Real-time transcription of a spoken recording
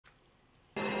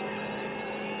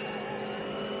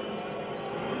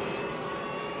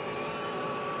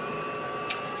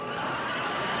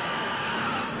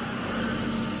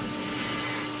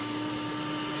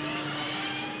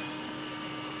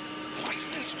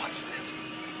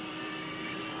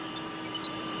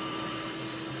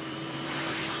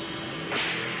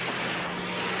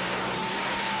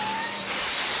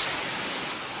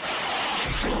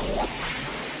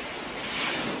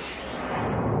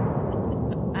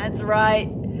That's right.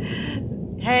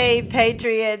 Hey,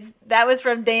 Patriots. That was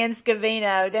from Dan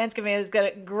Scavino. Dan Scavino's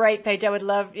got a great page. I would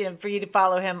love, for you to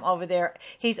follow him over there.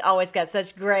 He's always got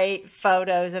such great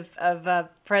photos of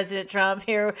President Trump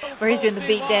here where he's doing the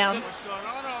beatdown. What's going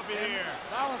on over here?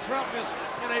 Donald Trump is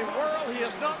in a world he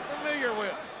is not familiar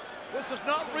with. This is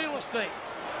not real estate.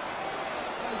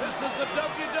 This is the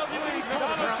WWE.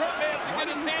 Donald Trump may have to get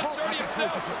his hands dirty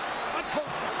himself. He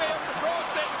may have to throw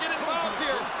himself and get involved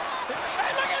here.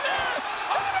 Hey, look at this!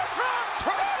 Donald Trump!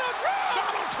 Donald Trump!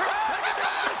 Donald Trump! Look at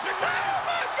this! Oh,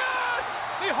 my God!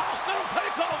 The hostile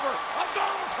takeover of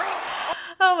Donald Trump!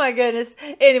 Oh my goodness.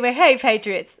 Anyway, hey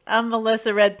Patriots, I'm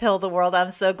Melissa Red Pill the World.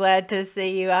 I'm so glad to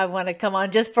see you. I want to come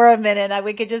on just for a minute.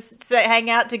 We could just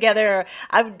hang out together.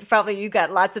 You've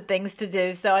got lots of things to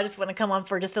do. So I just want to come on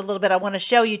for just a little bit. I want to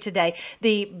show you today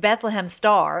the Bethlehem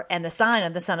star and the sign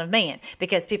of the Son of Man,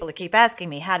 because people keep asking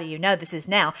me, how do you know this is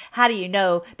now? How do you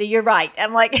know that you're right?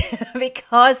 I'm like,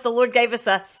 because the Lord gave us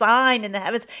a sign in the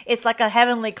heavens. It's like a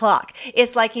heavenly clock.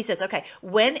 It's like he says, okay,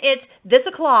 when it's this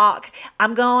o'clock,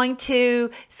 I'm going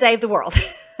to save the world.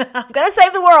 I'm going to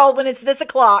save the world when it's this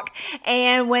o'clock.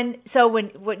 And when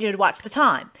you watch the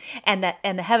time, and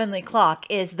the heavenly clock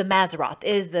is the Mazzaroth,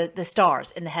 is the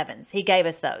stars in the heavens. He gave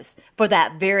us those for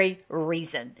that very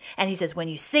reason. And he says, when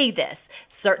you see this,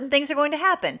 certain things are going to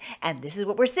happen. And this is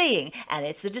what we're seeing. And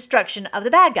it's the destruction of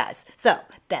the bad guys. So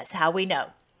that's how we know.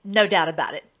 No doubt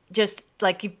about it. Just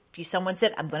like if someone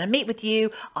said, I'm going to meet with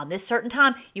you on this certain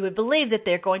time, you would believe that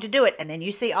they're going to do it. And then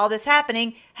you see all this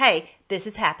happening. Hey, this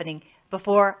is happening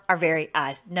before our very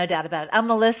eyes. No doubt about it. I'm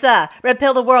Melissa, Red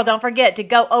Pill the World. Don't forget to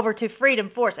go over to Freedom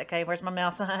Force. Okay, where's my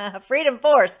mouse?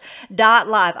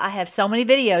 FreedomForce.live. I have so many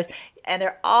videos, and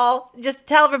they're all, just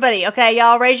tell everybody, okay,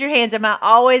 y'all raise your hands. Am I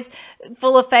always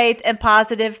full of faith and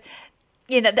positive?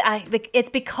 It's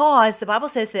because the Bible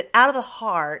says that out of the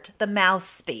heart, the mouth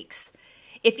speaks.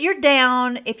 If you're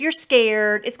down, if you're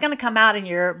scared, it's going to come out in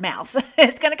your mouth.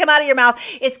 It's going to come out of your mouth.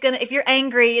 If you're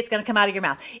angry, it's going to come out of your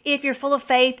mouth. If you're full of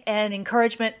faith and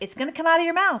encouragement, it's going to come out of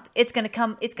your mouth. It's going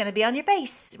to be on your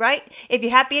face, right? If you're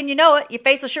happy and you know it, your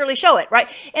face will surely show it, right?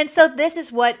 And so this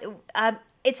is what, I'm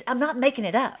not making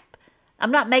it up. I'm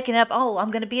not making up,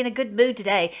 I'm going to be in a good mood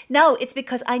today. No, it's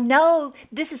because I know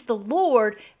this is the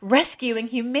Lord rescuing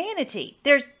humanity.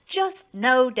 There's just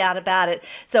no doubt about it.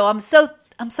 So I'm so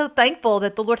thankful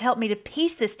that the Lord helped me to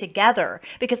piece this together,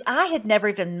 because I had never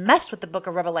even messed with the book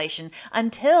of Revelation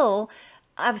until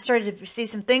I started to see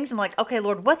some things. I'm like, okay,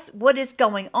 Lord, what is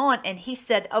going on? And he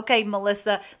said, okay,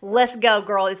 Melissa, let's go,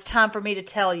 girl. It's time for me to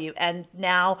tell you. And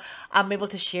now I'm able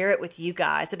to share it with you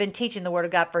guys. I've been teaching the Word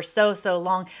of God for so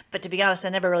long, but to be honest, I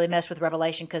never really messed with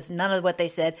Revelation because none of what they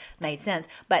said made sense.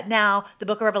 But now the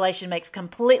book of Revelation makes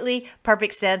completely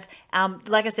perfect sense.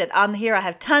 Like I said, on here I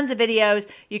have tons of videos.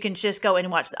 You can just go and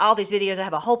watch all these videos. I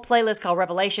have a whole playlist called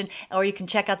Revelation, or you can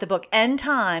check out the book End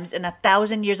Times and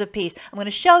 1,000 Years of Peace. I'm going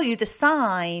to show you the sign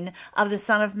of the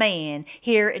Son of Man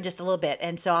here in just a little bit.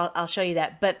 And so I'll show you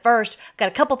that. But first, I've got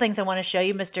a couple things I want to show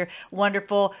you. Mr.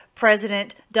 Wonderful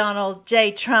President Donald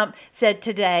J. Trump said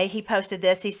today, he posted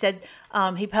this. He said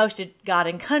he posted God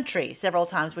and country several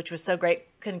times, which was so great.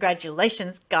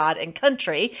 Congratulations, God and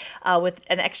country, with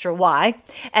an extra Y.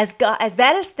 As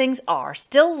bad as things are,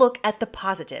 still look at the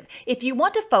positive. If you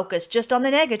want to focus just on the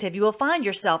negative, you will find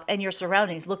yourself and your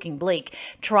surroundings looking bleak.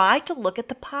 Try to look at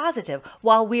the positive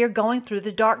while we are going through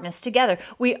the darkness together.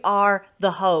 We are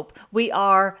the hope. We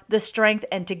are the strength,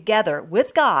 and together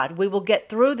with God, we will get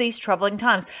through these troubling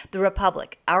times. The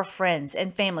Republic, our friends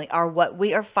and family are what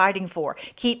we are fighting for.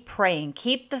 Keep praying,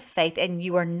 keep the faith, and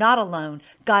you are not alone.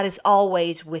 God is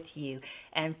always with you.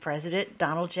 And President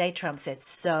Donald J. Trump said,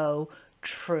 so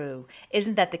true.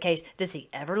 Isn't that the case? Does he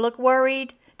ever look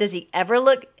worried? Does he ever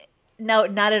look... No,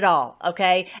 not at all.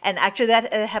 Okay. And actually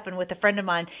that happened with a friend of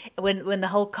mine when the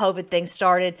whole COVID thing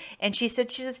started. And she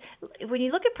says, when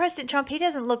you look at President Trump, he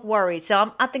doesn't look worried.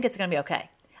 So I think it's going to be okay.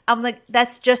 I'm like,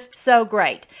 that's just so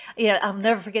great. I'll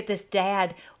never forget this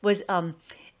dad was,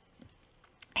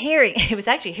 he was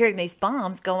actually hearing these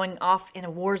bombs going off in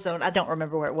a war zone. I don't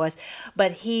remember where it was,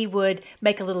 but he would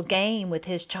make a little game with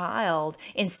his child.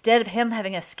 Instead of him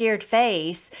having a scared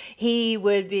face, he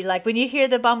would be like, when you hear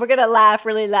the bomb, we're going to laugh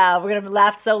really loud. We're going to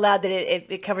laugh so loud that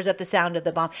it covers up the sound of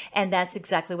the bomb. And that's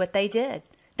exactly what they did.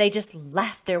 They just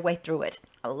laughed their way through it.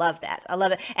 I love that. I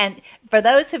love it. And for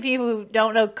those of you who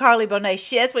don't know Carly Bonet,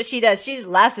 that's what she does. She just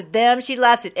laughs at them. She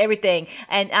laughs at everything.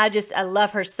 And I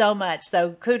love her so much.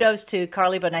 So kudos to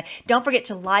Carly Bonet. Don't forget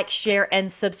to like, share,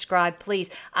 and subscribe, please.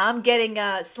 I'm getting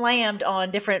slammed on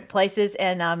different places,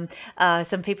 and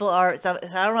some people are, I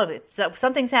don't know,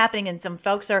 something's happening, and some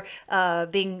folks are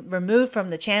being removed from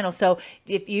the channel. So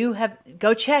if you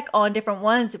go check on different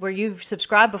ones where you've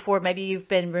subscribed before, maybe you've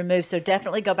been removed. So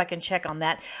definitely go back and check on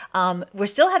that.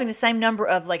 We're still having the same number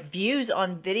of views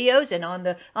on videos and on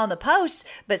the posts,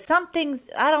 but something's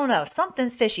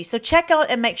fishy. So check out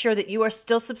and make sure that you are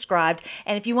still subscribed.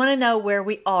 And if you want to know where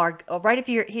we are, right if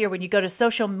you're here, when you go to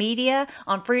social media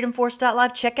on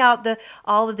freedomforce.live, check out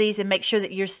all of these and make sure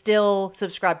that you're still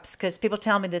subscribed, because people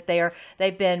tell me that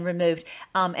they've been removed.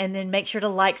 And then make sure to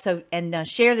like and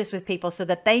share this with people so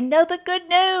that they know the good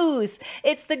news.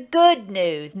 It's the good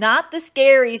news, not the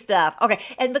scary stuff. Okay,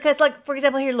 and because for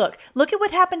example here, look at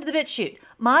what happened to the BitChute.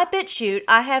 My BitChute,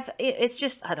 it's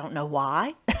just, I don't know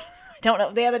why. I don't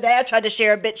know. The other day I tried to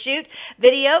share a BitChute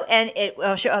video, and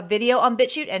a video on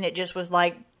BitChute, and it just was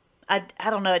I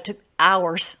don't know, it took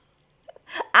hours.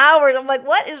 I'm like,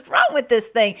 what is wrong with this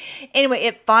thing? Anyway,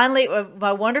 it finally,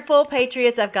 my wonderful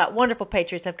patriots, I've got wonderful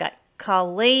patriots. I've got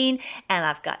Colleen, and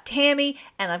I've got Tammy,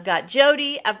 and I've got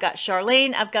Jody, I've got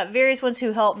Charlene, I've got various ones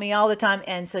who help me all the time,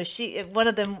 and so one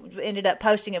of them ended up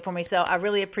posting it for me, so I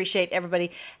really appreciate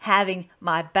everybody having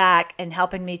my back and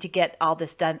helping me to get all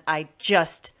this done. I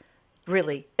just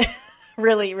really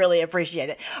really, really appreciate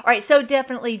it. All right, so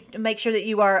definitely make sure that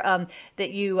you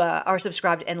are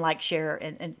subscribed and like, share,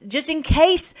 and just in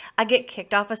case I get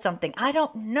kicked off of something. I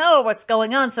don't know what's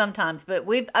going on sometimes, but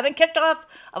I've been kicked off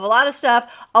of a lot of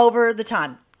stuff over the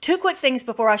time. Two quick things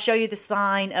before I show you the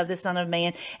sign of the Son of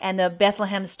Man and the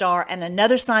Bethlehem star, and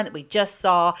another sign that we just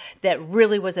saw that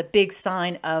really was a big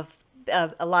sign of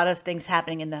a lot of things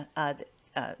happening that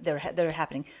are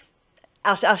happening.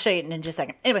 I'll show you in just a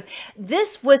second. Anyway,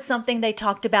 this was something they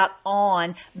talked about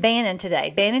on Bannon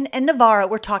today. Bannon and Navarro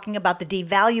were talking about the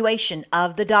devaluation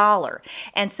of the dollar.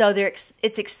 And so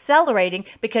it's accelerating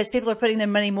because people are putting their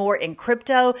money more in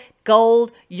crypto,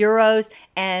 gold, euros,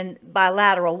 and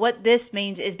bilateral. What this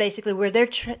means is basically where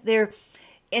they're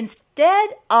instead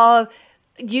of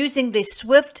using the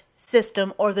SWIFT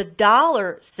system or the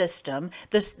dollar system,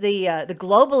 the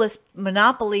globalist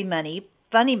monopoly money,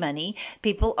 funny money,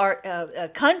 people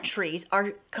countries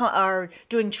are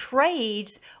doing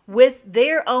trades with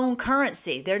their own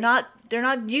currency. They're not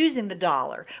using the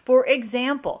dollar. For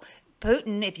example,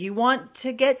 Putin, if you want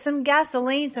to get some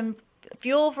gasoline, some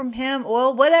fuel from him,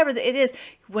 oil, whatever it is,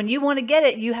 when you want to get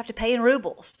it, you have to pay in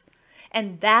rubles.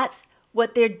 And that's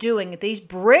what they're doing. These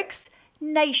BRICS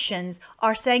nations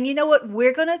are saying, you know what,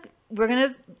 we're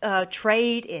gonna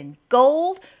trade in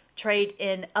gold, trade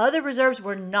in other reserves.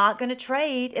 We're not going to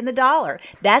trade in the dollar.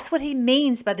 That's what he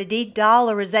means by the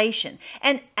de-dollarization.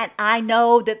 And I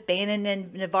know that Bannon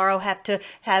and Navarro have to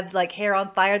have hair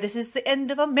on fire. This is the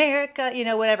end of America,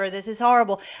 whatever. This is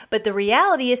horrible. But the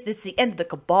reality is it's the end of the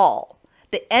cabal.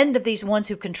 The end of these ones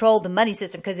who control the money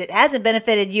system, because it hasn't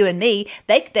benefited you and me.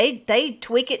 They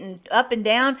tweak it and up and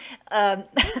down,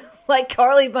 like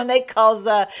Carly Bonet calls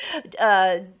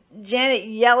Janet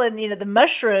Yellen, the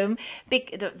mushroom,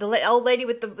 the old lady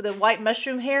with the white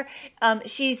mushroom hair.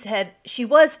 She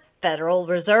was Federal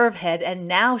Reserve head, and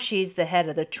now she's the head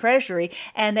of the Treasury,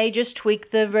 and they just tweak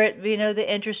the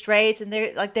interest rates, and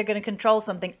they're going to control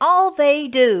something. All they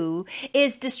do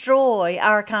is destroy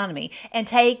our economy and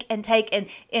take and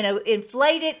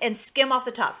inflate it and skim off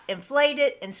the top, inflate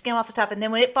it and skim off the top, and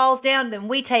then when it falls down, then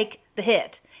we take the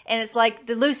hit. And it's like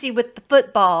the Lucy with the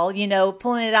football,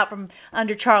 pulling it out from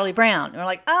under Charlie Brown. And we're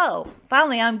like, oh,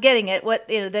 finally I'm getting it.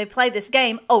 They play this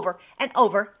game over and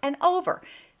over and over.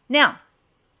 Now,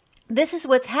 this is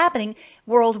what's happening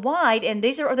worldwide, and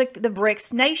these are the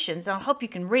BRICS nations. I hope you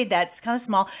can read that. It's kind of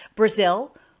small.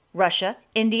 Brazil, Russia,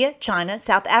 India, China,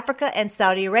 South Africa, and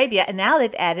Saudi Arabia. And now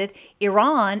they've added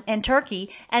Iran and Turkey,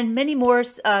 and many more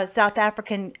South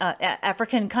African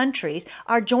countries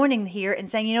are joining here and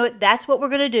saying, you know what, that's what we're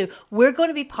going to do. We're going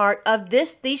to be part of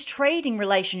these trading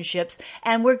relationships,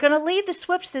 and we're going to leave the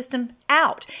SWIFT system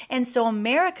out. And so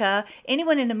America,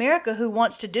 anyone in America who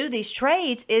wants to do these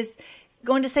trades is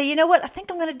going to say, you know what, I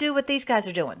think I'm going to do what these guys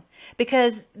are doing,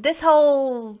 because this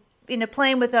whole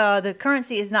playing with the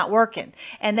currency is not working,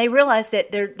 and they realize that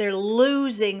they're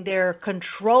losing their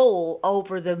control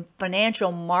over the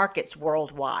financial markets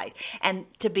worldwide. And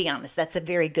to be honest, that's a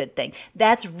very good thing.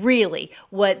 That's really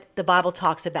what the Bible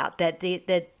talks about, that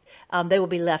they will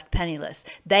be left penniless.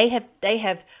 They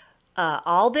have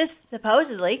all this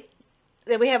supposedly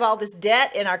that we have all this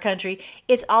debt in our country,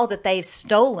 it's all that they've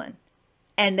stolen,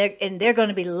 and they're going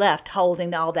to be left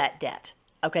holding all that debt.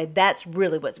 Okay, that's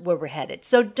really where we're headed.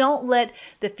 So don't let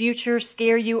the future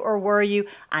scare you or worry you.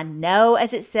 I know,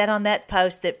 as it said on that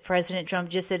post that President Trump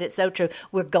just said, it's so true.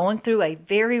 We're going through a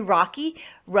very rocky,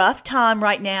 rough time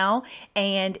right now,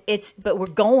 but we're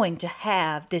going to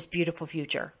have this beautiful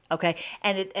future. Okay,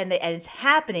 and it's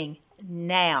happening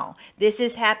now. This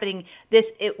is happening.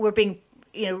 We're being,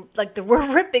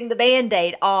 we're ripping the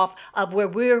Band-Aid off of where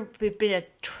we've been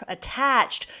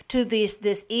attached to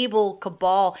this evil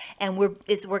cabal, and we're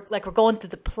going through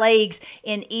the plagues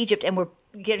in Egypt, and we're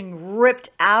getting ripped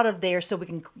out of there so we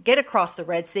can get across the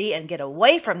Red Sea and get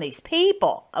away from these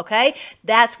people. Okay,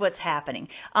 that's what's happening.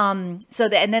 So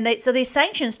these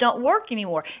sanctions don't work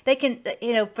anymore. They can,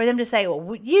 for them to say,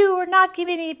 well, you are not going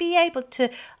to be able to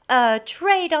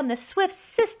trade on the SWIFT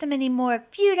system anymore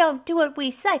if you don't do what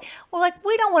we say. Well,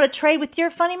 we don't want to trade with your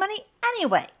funny money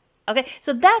anyway. Okay,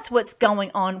 so that's what's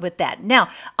going on with that. Now,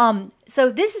 so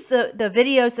this is the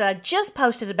videos that I just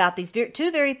posted about these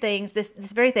two very things, this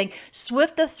very thing,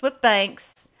 the SWIFT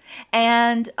banks,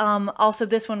 and also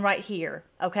this one right here.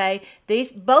 Okay,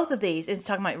 both of these, it's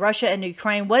talking about Russia and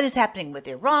Ukraine, what is happening with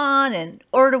Iran and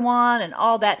Erdogan and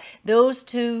all that. Those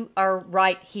two are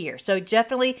right here. So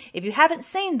definitely, if you haven't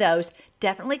seen those,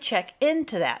 definitely check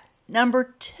into that.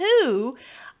 Number two,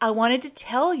 I wanted to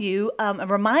tell you and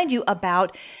remind you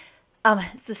about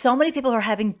so many people are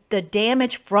having the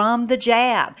damage from the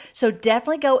jab. So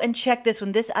definitely go and check this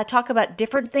one. I talk about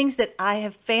different things that I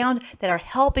have found that are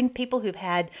helping people who've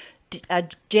had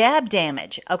jab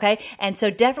damage. Okay. And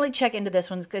so definitely check into this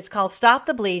one. It's called Stop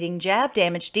the Bleeding, Jab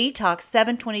Damage Detox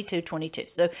 7/22/22.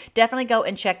 So definitely go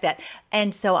and check that.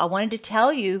 And so I wanted to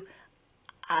tell you,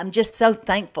 I'm just so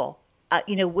thankful.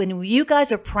 When you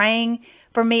guys are praying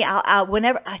for me,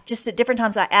 just at different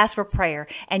times I ask for prayer,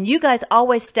 and you guys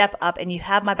always step up and you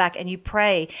have my back and you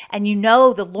pray, and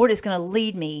the Lord is going to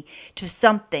lead me to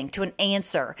something, to an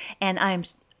answer. And I'm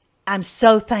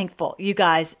so thankful, you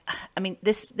guys. I mean,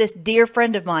 this dear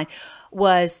friend of mine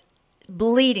was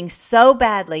bleeding so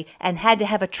badly and had to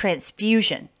have a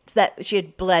transfusion. So that she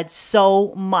had bled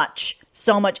so much,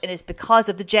 and it's because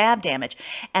of the jab damage.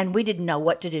 And we didn't know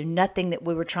what to do. Nothing that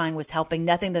we were trying was helping.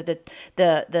 Nothing that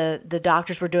the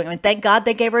doctors were doing. I mean, thank God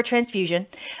they gave her a transfusion,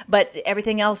 but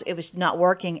everything else, it was not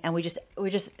working. And we just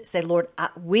said, Lord,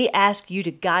 we ask you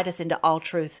to guide us into all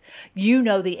truth. You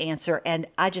know the answer. And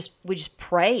we just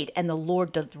prayed, and the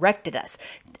Lord directed us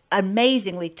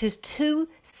amazingly to two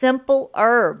simple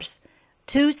herbs.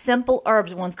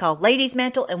 One's called Lady's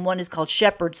Mantle and one is called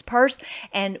Shepherd's Purse.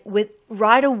 And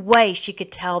right away, she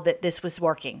could tell that this was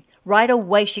working. Right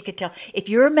away, she could tell. If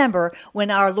you remember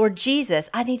when our Lord Jesus,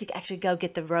 I need to actually go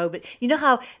get the robe. But you know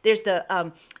how there's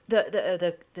the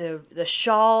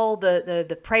shawl,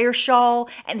 the prayer shawl,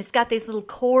 and it's got these little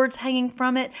cords hanging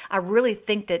from it. I really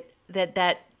think that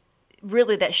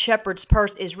shepherd's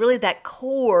purse is really that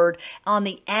cord on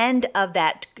the end of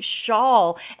that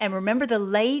shawl. And remember, the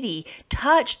lady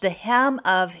touched the hem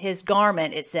of his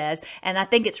garment, it says, and I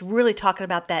think it's really talking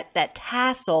about that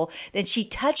tassel. Then she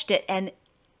touched it, and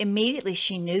immediately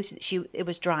she knew it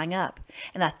was drying up.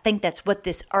 And I think that's what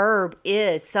this herb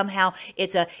is. Somehow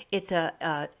it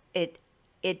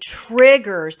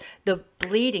triggers the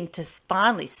bleeding to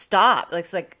finally stop.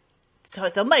 It's like so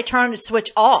somebody turned the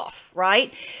switch off,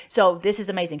 right? So this is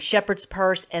amazing. Shepherd's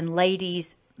Purse and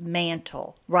Lady's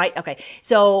Mantle, right? Okay.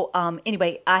 So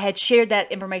anyway, I had shared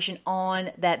that information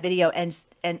on that video, and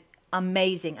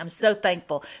amazing. I'm so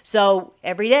thankful. So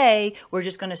every day we're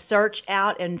just going to search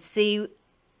out and see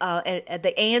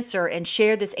the answer and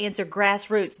share this answer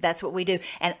grassroots. That's what we do.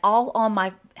 And all on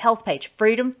my health page,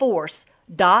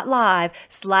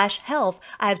 freedomforce.live/health.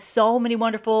 I have so many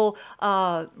wonderful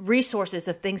resources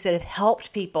of things that have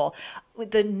helped people. With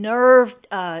the nerve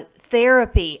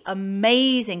therapy,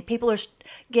 amazing. People are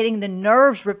getting the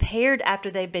nerves repaired after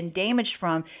they've been damaged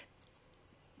from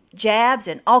jabs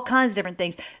and all kinds of different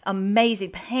things.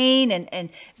 Amazing. Pain and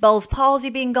Bell's palsy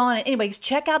being gone. Anyways,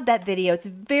 check out that video. It's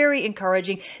very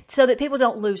encouraging so that people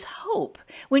don't lose hope.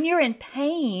 When you're in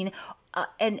pain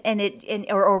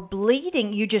or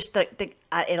bleeding, you just think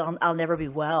I'll never be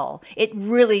well. It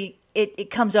really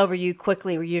comes over you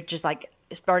quickly, where you're just like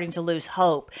starting to lose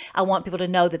hope. I want people to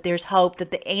know that there's hope,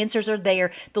 that the answers are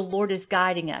there. The Lord is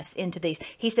guiding us into these.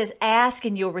 He says, ask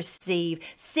and you'll receive,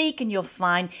 seek and you'll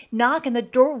find, knock and the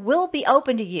door will be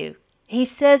open to you. He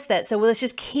says that. So let's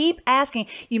just keep asking.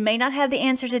 You may not have the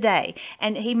answer today,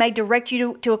 and he may direct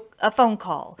you to a phone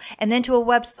call and then to a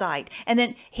website, and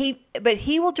then but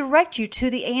he will direct you to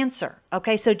the answer.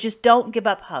 Okay, so just don't give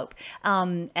up hope.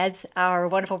 As our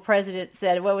wonderful president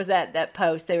said, what was that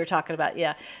post they were talking about?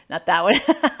 Yeah, not that one.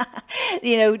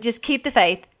 Just keep the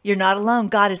faith. You're not alone.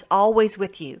 God is always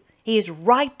with you. He is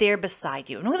right there beside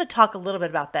you. And I'm going to talk a little bit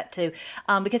about that too.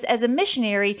 Because as a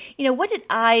missionary,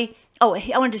 I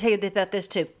wanted to tell you about this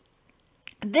too.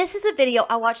 This is a video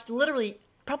I watched literally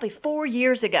probably 4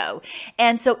 years ago.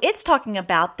 And so it's talking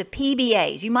about the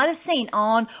PBAs. You might have seen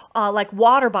on like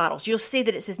water bottles, you'll see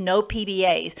that it says no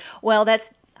PBAs. Well,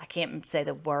 I can't say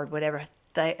the word, whatever,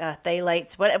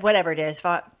 phthalates, whatever it is,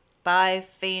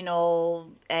 biphenyl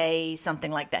A,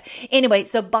 something like that. Anyway,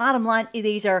 so bottom line,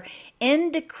 these are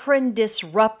endocrine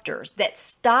disruptors that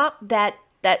stop that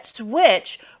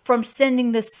switch from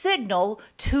sending the signal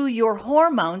to your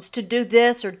hormones to do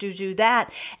this or to do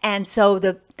that. And so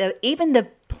even the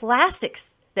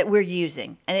plastics that we're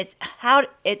using, and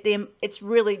it's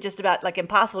really just about like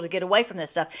impossible to get away from this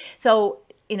stuff. So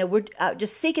we're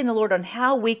just seeking the Lord on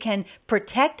how we can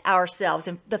protect ourselves.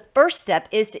 And the first step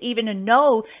is to even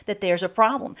know that there's a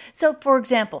problem. So, for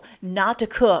example, not to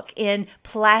cook in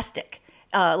plastic.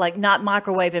 Like not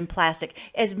microwave in plastic,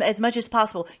 as much as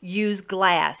possible, use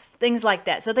glass, things like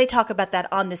that. So they talk about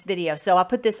that on this video. So I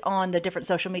put this on the different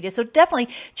social media. So definitely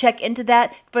check into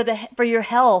that for your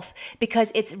health,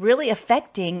 because it's really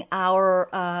affecting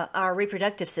our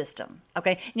reproductive system.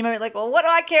 Okay, you might be like, well, what do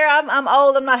I care? I'm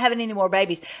old. I'm not having any more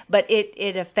babies, but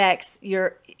it affects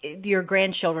your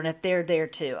grandchildren if they're there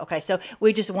too. Okay, so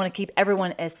we just want to keep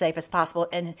everyone as safe as possible.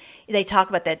 And they talk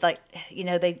about that, like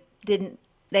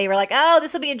They were like, oh,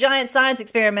 this will be a giant science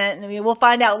experiment, and we'll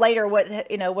find out later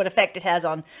what effect it has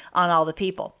on all the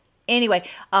people. Anyway,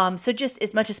 so just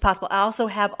as much as possible. I also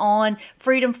have on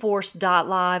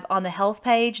freedomforce.live on the health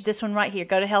page, this one right here.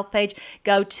 Go to health page.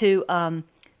 Go to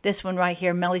this one right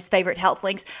here, Mellie's favorite health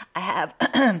links. I have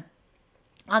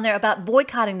on there about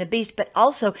boycotting the beast, but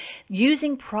also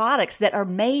using products that are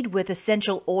made with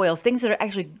essential oils, things that are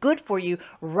actually good for you,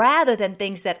 rather than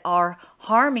things that are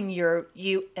harming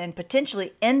you and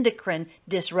potentially endocrine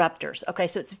disruptors. Okay,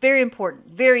 so it's very important,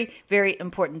 very, very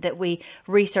important that we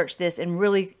research this and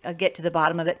really get to the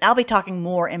bottom of it. I'll be talking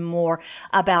more and more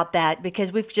about that,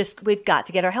 because we've got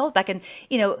to get our health back. And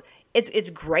it's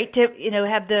great to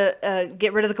have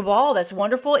get rid of the cabal. That's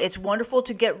wonderful. It's wonderful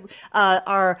to get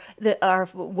our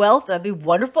wealth. That'd be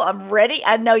wonderful. I'm ready.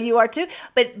 I know you are too.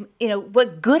 But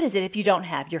what good is it if you don't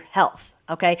have your health?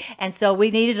 Okay, and so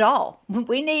we need it all.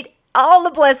 We need all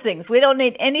the blessings. We don't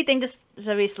need anything to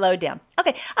be slowed down.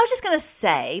 Okay, I was just going to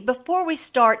say, before we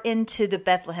start into the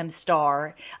Bethlehem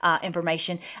Star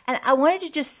information, and I wanted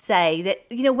to just say that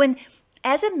when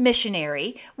as a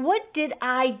missionary, what did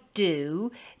I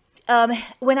do?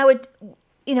 When I would,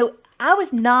 I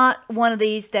was not one of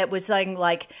these that was saying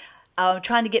like,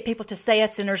 trying to get people to say a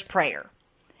sinner's prayer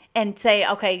and say,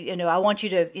 okay, I want you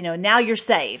to, now you're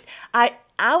saved. I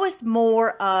was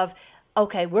more of,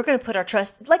 okay, we're going to put our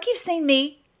trust, like you've seen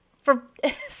me for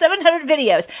 700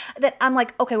 videos, that I'm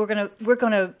like, okay, we're going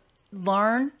to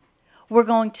learn. We're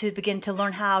going to begin to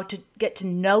learn how to get to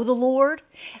know the Lord.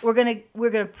 We're going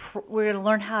to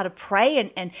learn how to pray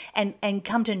and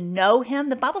come to know Him.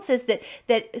 The Bible says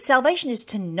that salvation is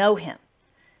to know Him.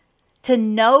 To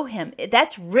know Him.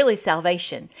 That's really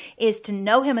salvation, is to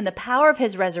know Him and the power of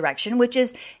His resurrection, which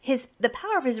is the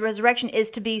power of His resurrection is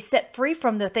to be set free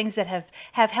from the things that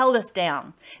have held us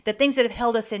down, the things that have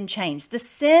held us in chains, the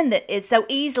sin that is so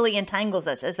easily entangles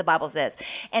us, as the Bible says.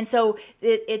 And so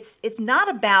it's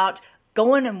not about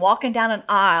going and walking down an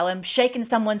aisle and shaking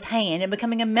someone's hand and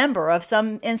becoming a member of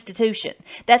some institution.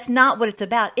 That's not what it's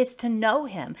about. It's to know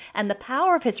Him and the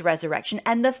power of His resurrection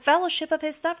and the fellowship of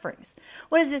His sufferings.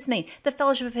 What does this mean? The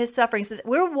fellowship of His sufferings, that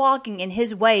we're walking in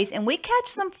His ways and we catch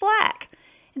some flack.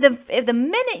 If the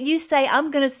minute you say,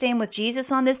 I'm going to stand with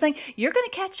Jesus on this thing, you're going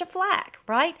to catch a flack,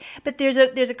 right? But there's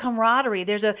a camaraderie.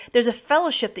 There's a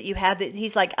fellowship that you have that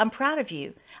He's like, I'm proud of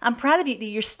you. I'm proud of you that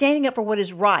you're standing up for what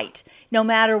is right, no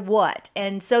matter what.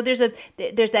 And so there's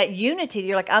that unity.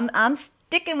 You're like, I'm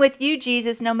sticking with you,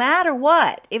 Jesus, no matter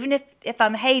what, even if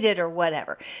I'm hated or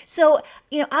whatever. So,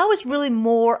 I was really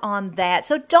more on that.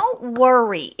 So don't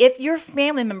worry if your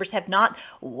family members have not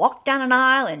walked down an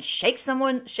aisle and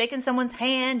shaken someone's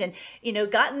hand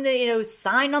and, gotten,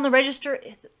 signed on the register.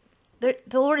 The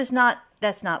Lord is not,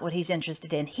 that's not what He's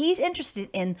interested in. He's interested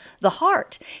in the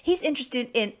heart. He's interested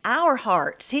in our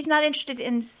hearts. He's not interested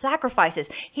in sacrifices.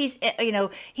 He's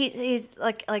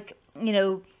like,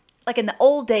 like in the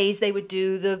old days, they would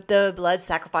do the blood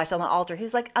sacrifice on the altar. He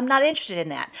was like, I'm not interested in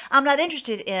that. I'm not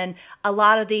interested in a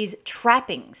lot of these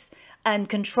trappings and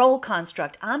control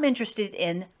construct. I'm interested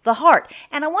in the heart.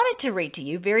 And I wanted to read to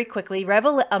you very quickly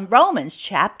Romans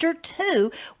chapter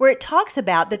 2, where it talks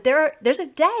about that there's a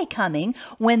day coming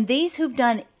when these who've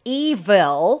done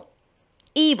evil,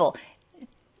 you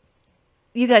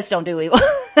guys don't do evil.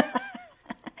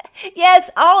 Yes,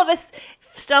 all of us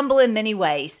stumble in many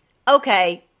ways.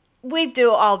 Okay, we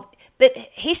do all, but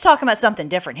he's talking about something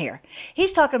different here.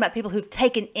 He's talking about people who've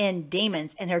taken in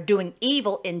demons and are doing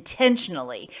evil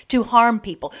intentionally to harm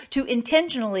people, to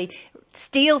intentionally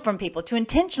steal from people, to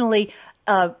intentionally,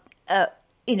 harm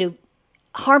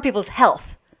people's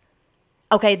health.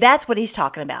 Okay, that's what he's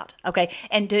talking about. Okay,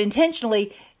 and to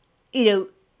intentionally,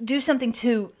 do something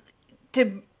to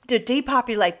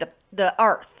depopulate the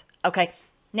earth. Okay,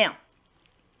 now,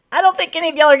 I don't think any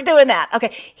of y'all are doing that.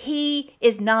 Okay, he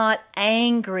is not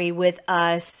angry with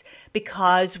us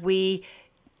because we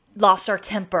lost our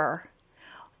temper.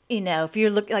 If you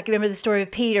remember the story of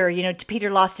Peter, Peter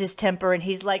lost his temper and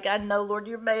he's like, I know, Lord,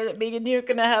 you're mad at me and you're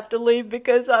going to have to leave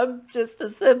because I'm just a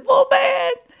sinful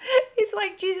man. He's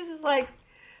like, Jesus is like,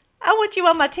 I want you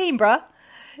on my team, bruh.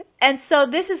 And so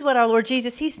this is what our Lord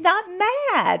Jesus, he's not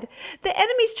mad. The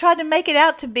enemy's trying to make it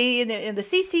out to be in the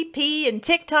CCP and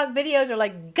TikTok videos are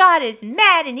like, God is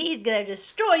mad and he's going to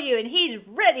destroy you and he's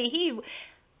ready.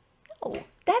 No,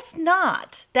 that's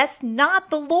not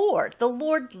the Lord. The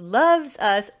Lord loves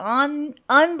us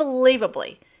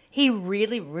unbelievably. He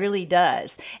really, really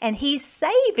does. And he's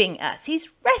saving us. He's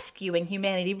rescuing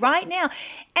humanity right now.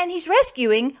 And he's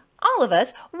rescuing all of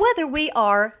us, whether we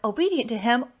are obedient to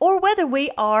him or whether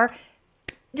we are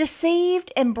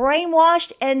deceived and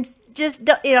brainwashed and just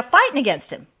fighting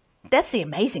against him. That's the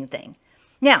amazing thing.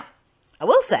 Now, I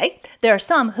will say there are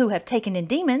some who have taken in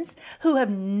demons, who have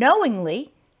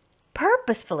knowingly,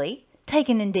 purposefully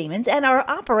taken in demons and are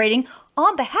operating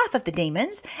on behalf of the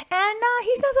demons, and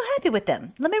he's not so happy with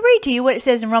them. Let me read to you what it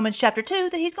says in Romans chapter 2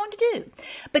 that he's going to do.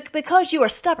 Because you are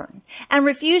stubborn and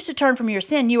refuse to turn from your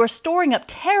sin, you are storing up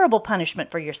terrible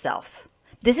punishment for yourself.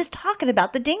 This is talking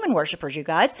about the demon worshipers, you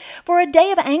guys. For a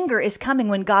day of anger is coming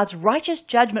when God's righteous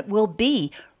judgment will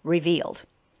be revealed.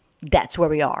 That's where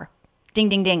we are. Ding,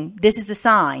 ding, ding. This is the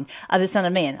sign of the Son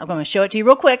of Man. I'm going to show it to you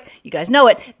real quick. You guys know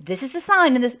it. This is the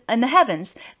sign in the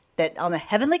heavens that on the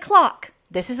heavenly clock,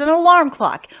 this is an alarm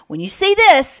clock. When you see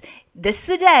this is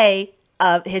the day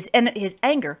of his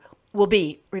anger will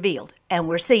be revealed. And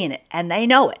we're seeing it. And they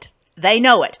know it. They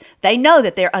know it. They know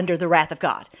that they're under the wrath of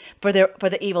God for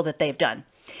the evil that they've done.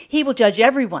 He will judge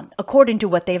everyone according to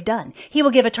what they've done. He will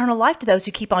give eternal life to those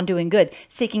who keep on doing good,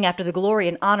 seeking after the glory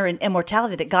and honor and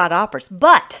immortality that God offers.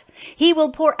 But he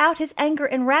will pour out his anger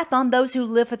and wrath on those who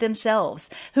live for themselves,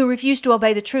 who refuse to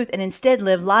obey the truth and instead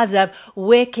live lives of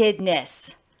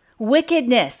wickedness.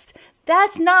 Wickedness.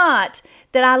 That's not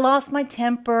that I lost my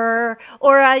temper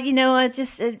or I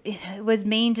was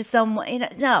mean to someone.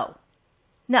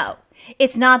 No,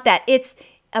 it's not that. It's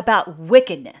about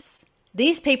wickedness.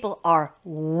 These people are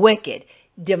wicked,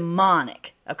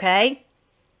 demonic, okay?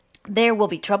 There will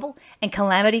be trouble and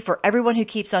calamity for everyone who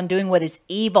keeps on doing what is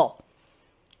evil.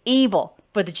 Evil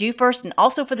for the Jew first and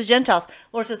also for the Gentiles.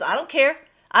 Lord says, I don't care.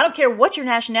 I don't care what your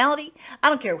nationality. I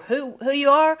don't care who you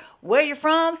are, where you're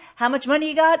from, how much money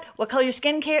you got, what color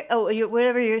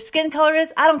whatever your skin color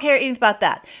is. I don't care anything about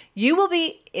that. You will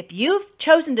be, if you've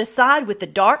chosen to side with the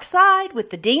dark side,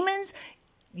 with the demons,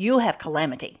 you'll have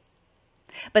calamity.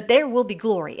 But there will be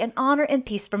glory and honor and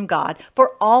peace from God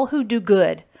for all who do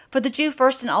good, for the Jew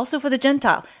first and also for the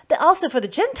Gentile. Also for the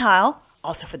Gentile,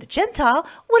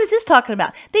 what is this talking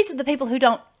about? These are the people who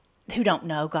don't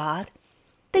know God.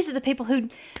 These are the people who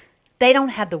they don't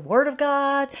have the word of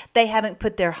God. They haven't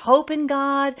put their hope in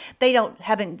God. They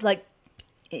haven't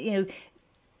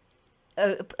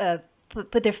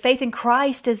put their faith in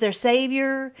Christ as their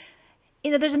Savior.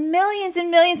 There's millions and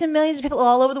millions and millions of people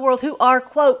all over the world who are,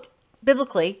 quote,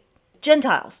 biblically,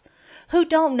 Gentiles, who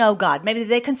don't know God. Maybe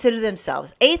they consider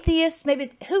themselves atheists.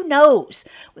 Maybe, who knows?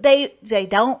 They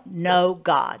don't know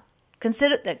God.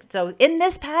 Consider that. So in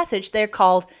this passage, they're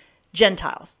called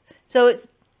Gentiles. So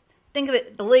think of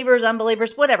it, believers,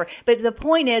 unbelievers, whatever. But the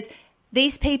point is,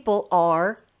 these people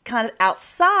are kind of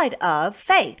outside of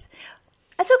faith.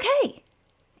 That's okay.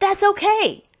 That's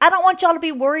okay. I don't want y'all to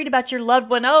be worried about your loved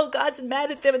one. Oh, God's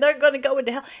mad at them and they're going to go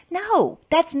into hell. No,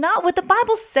 that's not what the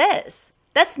Bible says.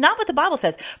 That's not what the Bible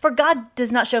says. For God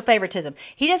does not show favoritism.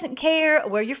 He doesn't care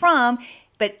where you're from.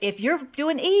 But if you're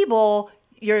doing evil,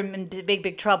 you're in big,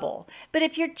 big trouble. But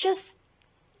if you're just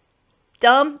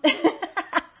dumb,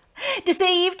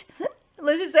 deceived,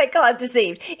 Let's just say call it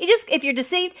deceived. If you're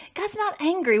deceived, God's not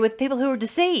angry with people who are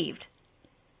deceived.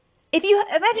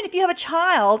 Imagine if you have a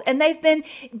child and they've been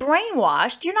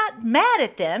brainwashed, you're not mad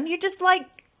at them. You're just like,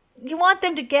 you want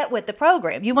them to get with the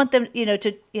program. You want them,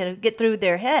 to get through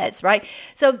their heads, right?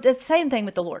 So the same thing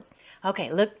with the Lord.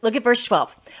 Okay, look at verse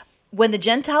 12. When the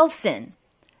Gentiles sin,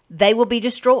 they will be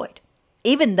destroyed,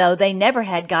 even though they never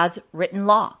had God's written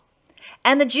law.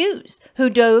 And the Jews who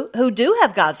do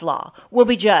have God's law will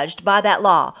be judged by that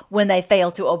law when they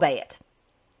fail to obey it.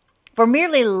 For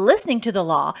merely listening to the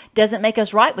law doesn't make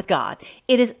us right with God.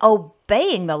 It is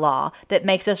obeying the law that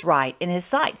makes us right in his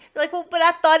sight. You're like, well, but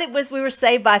I thought we were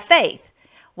saved by faith.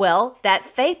 Well, that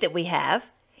faith that we have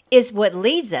is what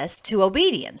leads us to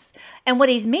obedience. And what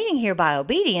he's meaning here by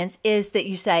obedience is that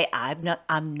you say, I'm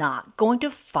not going to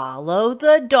follow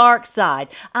the dark side.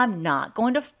 I'm not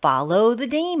going to follow the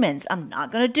demons. I'm not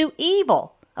going to do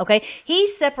evil. Okay?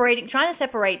 He's trying to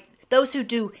separate those who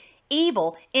do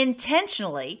evil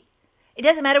intentionally. It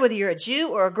doesn't matter whether you're a Jew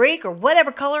or a Greek or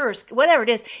whatever color or whatever it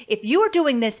is. If you are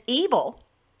doing this evil,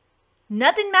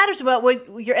 nothing matters about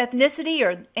your ethnicity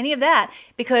or any of that,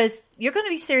 because you're going to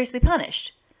be seriously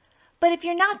punished. But if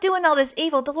you're not doing all this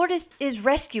evil, the Lord is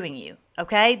rescuing you.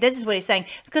 Okay? This is what he's saying.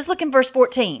 Because look in verse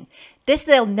 14.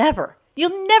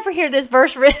 You'll never hear this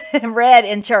verse read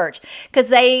in church, because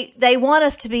they want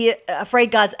us to be afraid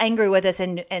God's angry with us,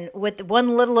 and with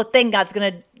one little thing God's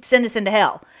going to send us into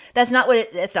hell. That's not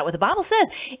what the Bible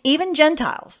says. Even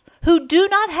Gentiles who do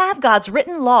not have God's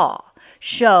written law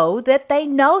show that they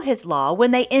know his law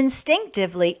when they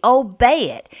instinctively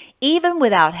obey it, even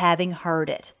without having heard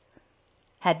it.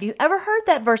 Have you ever heard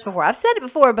that verse before? I've said it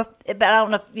before, but I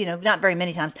don't know, not very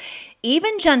many times.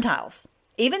 Even Gentiles,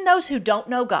 even those who don't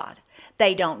know God,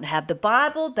 they don't have the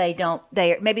Bible.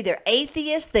 Maybe they're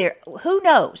atheists. Who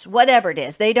knows? Whatever it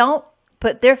is, they don't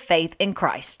put their faith in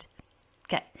Christ.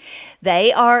 Okay,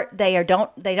 they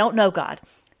don't know God.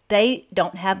 They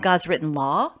don't have God's written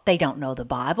law. They don't know the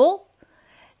Bible.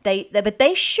 But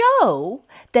they show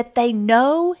that they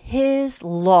know his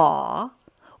law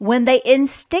when they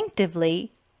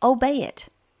instinctively obey it,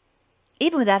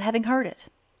 even without having heard it.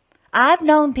 I've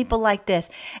known people like this,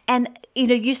 and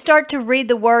you start to read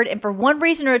the word, and for one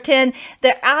reason or 10,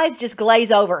 their eyes just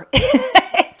glaze over.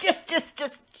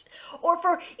 Or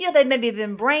for they maybe have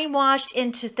been brainwashed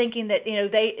into thinking that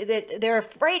they're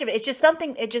afraid of it. It's just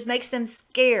something. It just makes them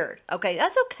scared. Okay,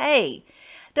 that's okay.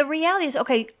 The reality is,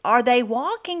 okay, are they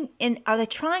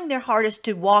trying their hardest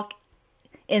to walk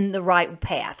in the right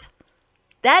path?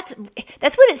 That's what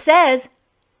it says.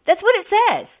 That's what it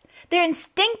says. They're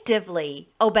instinctively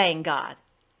obeying God.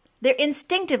 They're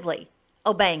instinctively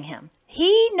obeying him.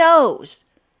 He knows.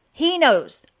 He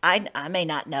knows. I may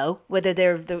not know whether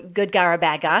they're the good guy or a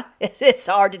bad guy. It's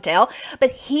hard to tell.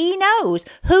 But he knows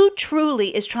who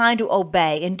truly is trying to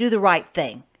obey and do the right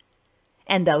thing,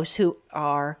 and those who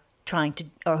are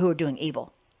who are doing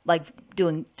evil, like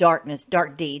doing dark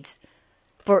deeds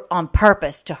on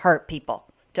purpose to hurt people,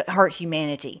 to hurt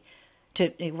humanity,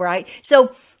 right?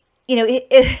 So, kind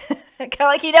of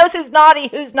like he knows who's naughty,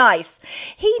 who's nice.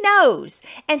 He knows,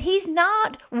 and he's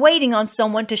not waiting on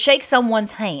someone to shake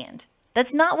someone's hand.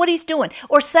 That's not what he's doing,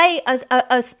 or say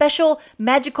a special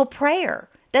magical prayer.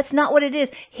 That's not what it is.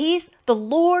 The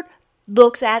Lord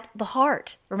looks at the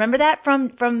heart. Remember that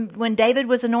from when David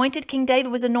was anointed, King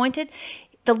David was anointed?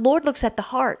 The Lord looks at the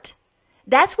heart.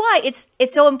 That's why it's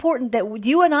so important that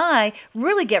you and I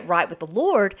really get right with the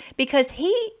Lord, because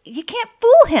you can't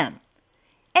fool him.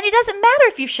 And it doesn't matter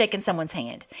if you've shaken someone's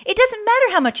hand. It doesn't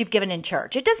matter how much you've given in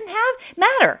church. It doesn't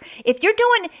matter. If you're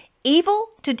doing evil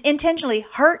to intentionally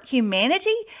hurt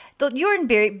humanity, you're in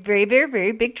very, very, very,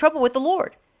 very big trouble with the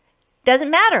Lord.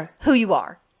 Doesn't matter who you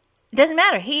are. It doesn't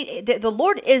matter. The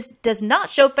Lord does not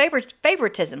show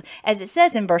favoritism, as it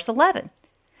says in verse 11.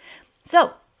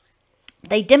 So,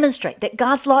 they demonstrate that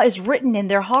God's law is written in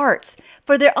their hearts,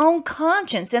 for their own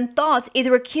conscience and thoughts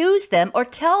either accuse them or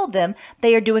tell them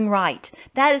they are doing right.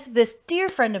 That is this dear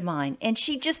friend of mine, and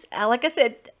she just, like I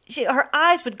said, her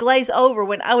eyes would glaze over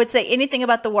when I would say anything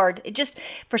about the word. It just,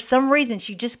 for some reason,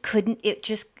 she just couldn't.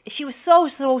 She was so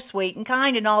sweet and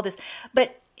kind and all this,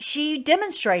 but she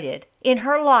demonstrated in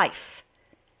her life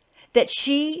that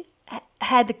she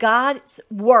had God's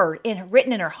word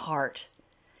written in her heart,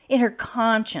 in her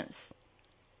conscience.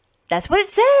 That's what it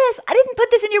says. I didn't put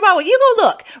this in your Bible. You go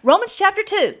look. Romans chapter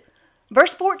 2,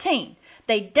 verse 14.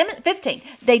 15.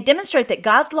 They demonstrate that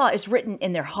God's law is written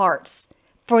in their hearts,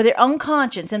 for their own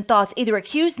conscience and thoughts either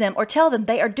accuse them or tell them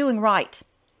they are doing right.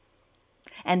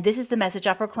 And this is the message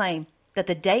I proclaim, that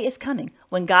the day is coming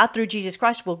when God, through Jesus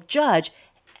Christ, will judge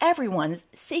everyone's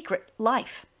secret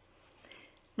life.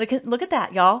 Look at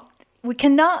that, y'all. We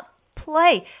cannot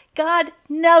play. God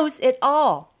knows it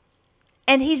all.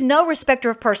 And he's no respecter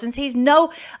of persons. He's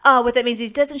no, what that means, he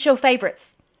doesn't show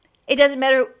favorites. It doesn't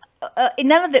matter.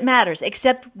 None of it matters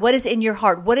except what is in your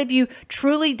heart. What have you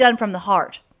truly done from the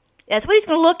heart? That's what he's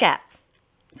going to look at.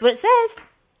 That's what it says.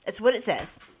 That's what it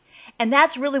says. And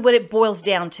that's really what it boils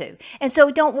down to. And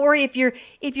so don't worry if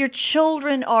your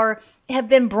children have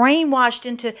been brainwashed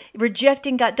into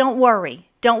rejecting God. Don't worry.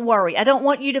 Don't worry. I don't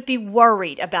want you to be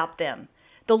worried about them.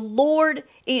 The Lord,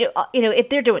 if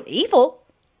they're doing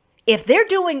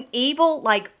evil,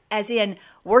 like as in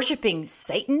worshiping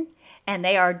Satan, and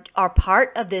they are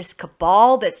part of this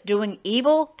cabal that's doing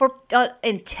evil for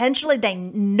intentionally, they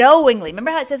knowingly,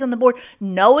 remember how it says on the board,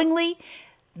 knowingly,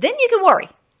 then you can worry.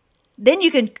 Then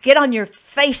you can get on your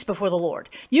face before the Lord.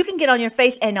 You can get on your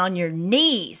face and on your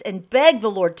knees and beg the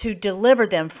Lord to deliver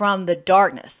them from the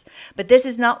darkness. But this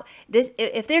is not,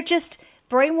 if they're just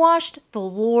brainwashed, the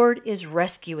Lord is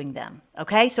rescuing them.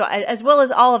 Okay? So as well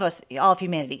as all of us, all of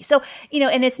humanity. So,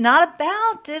 and it's not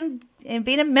about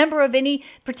being a member of any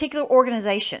particular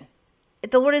organization.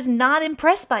 The Lord is not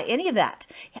impressed by any of that.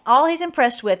 All he's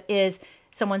impressed with is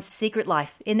someone's secret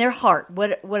life in their heart.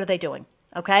 What are they doing?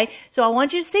 Okay? So I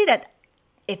want you to see that.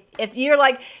 If you're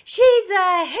like, she's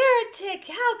a heretic,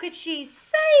 how could she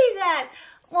say that?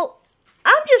 Well,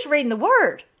 I'm just reading the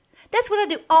word. That's what I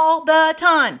do all the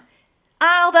time.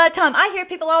 All the time. I hear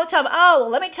people all the time, oh,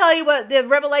 let me tell you what the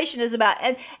Revelation is about.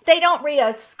 And they don't read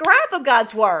a scrap of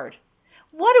God's word.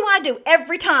 What do I do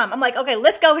every time? I'm like, okay,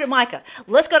 let's go to Micah.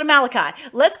 Let's go to Malachi.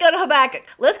 Let's go to Habakkuk.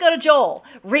 Let's go to Joel.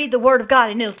 Read the word of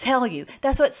God and it'll tell you.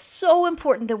 That's why it's so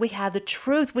important that we have the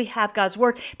truth. We have God's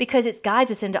word because it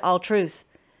guides us into all truth.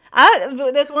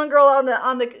 This one girl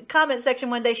on the comment section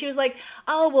one day, she was like,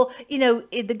 oh, well,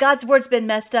 the God's word's been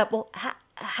messed up. Well,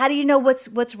 how do you know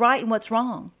what's right and what's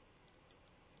wrong?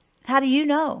 How do you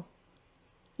know?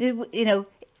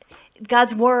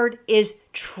 God's word is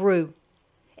true.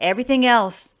 Everything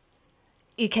else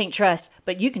you can't trust,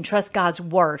 but you can trust God's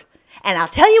word. And I'll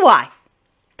tell you why.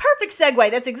 Perfect segue.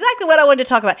 That's exactly what I wanted to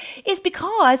talk about. It's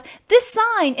because this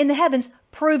sign in the heavens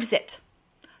proves it.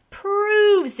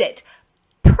 Proves it.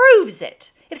 Proves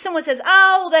it. If someone says,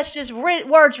 oh, that's just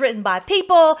words written by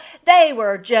people, they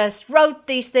wrote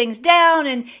these things down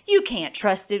and you can't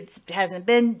trust it hasn't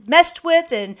been messed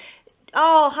with and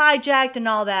all hijacked and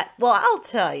all that. Well, I'll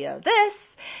tell you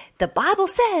this. The Bible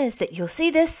says that you'll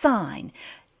see this sign.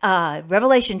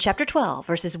 Revelation chapter 12,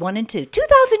 verses 1 and 2.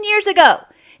 2,000 years ago,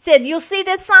 it said you'll see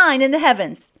this sign in the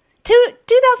heavens.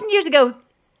 2,000 years ago,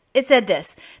 it said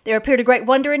this. There appeared a great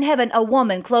wonder in heaven, a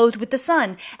woman clothed with the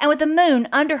sun and with the moon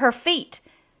under her feet,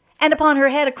 and upon her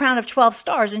head a crown of 12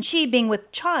 stars. And she, being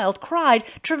with child, cried,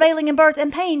 travailing in birth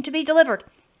and pain to be delivered.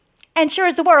 And sure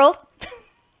as the world,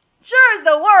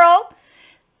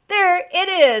 there it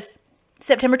is.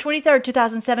 September 23rd,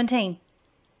 2017.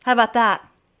 How about that?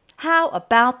 How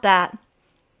about that?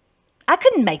 I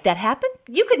couldn't make that happen.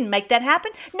 You couldn't make that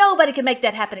happen. Nobody can make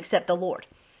that happen except the Lord.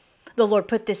 The Lord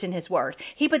put this in his word.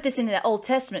 He put this in the Old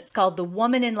Testament. It's called the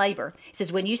woman in labor. He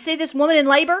says, when you see this woman in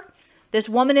labor, this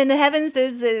woman in the heavens, we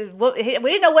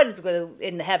didn't know what is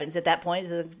in the heavens at that point.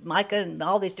 Micah and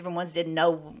all these different ones didn't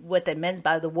know what they meant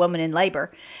by the woman in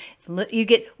labor. We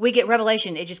get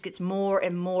revelation. It just gets more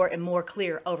and more and more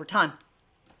clear over time.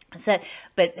 Said,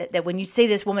 but that when you see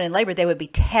this woman in labor, they would be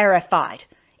terrified,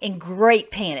 in great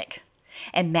panic.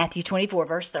 And Matthew 24,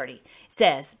 verse 30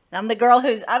 says, I'm the girl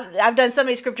who, I've done so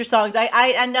many scripture songs.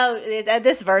 I know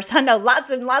this verse. I know lots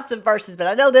and lots of verses, but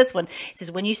I know this one. It says,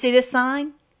 when you see this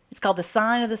sign, it's called the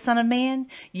sign of the Son of Man,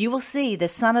 you will see the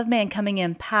Son of Man coming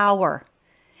in power,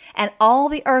 and all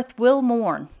the earth will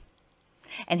mourn.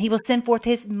 And he will send forth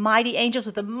his mighty angels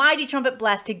with a mighty trumpet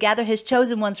blast to gather his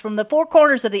chosen ones from the four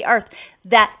corners of the earth.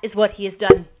 That is what he has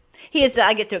done. He has done.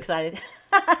 I get too excited.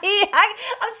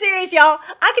 I'm serious, y'all.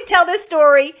 I could tell this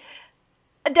story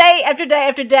day after day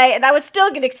after day, and I would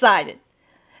still get excited.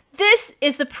 This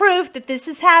is the proof that this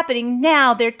is happening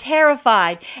now. They're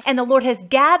terrified. And the Lord has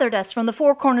gathered us from the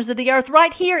four corners of the earth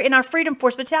right here in our Freedom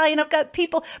Force Battalion. I've got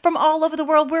people from all over the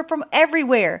world. We're from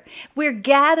everywhere. We're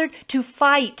gathered to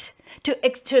fight,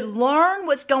 to learn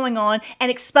what's going on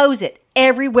and expose it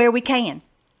everywhere we can.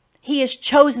 He has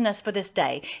chosen us for this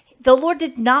day. The Lord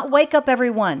did not wake up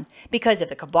everyone, because if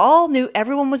the cabal knew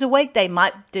everyone was awake, they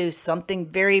might do something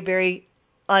very, very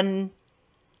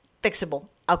unfixable.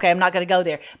 Okay, I'm not going to go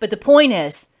there. But the point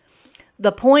is,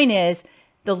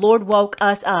 the Lord woke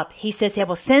us up. He says he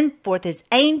will send forth his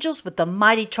angels with the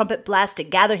mighty trumpet blast to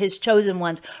gather his chosen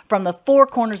ones from the four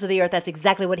corners of the earth. That's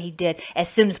exactly what he did as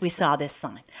soon as we saw this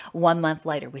sign. 1 month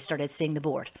later, we started seeing the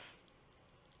board.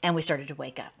 and we started to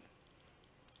wake up.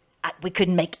 We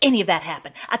couldn't make any of that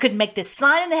happen. I couldn't make this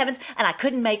sign in the heavens, and I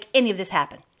couldn't make any of this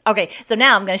happen. Okay, so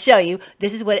now I'm going to show you.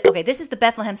 This is the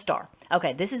Bethlehem star.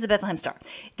 Okay, this is the Bethlehem star.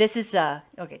 This is,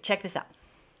 okay, check this out.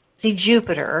 See,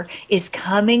 Jupiter is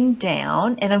coming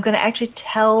down, and I'm going to actually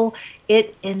tell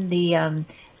it in the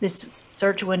this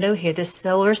search window here, the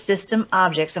solar system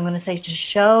objects. I'm going to say to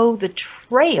show the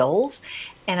trails,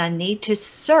 and I need to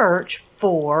search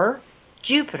for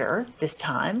Jupiter this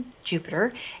time,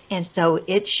 Jupiter, and so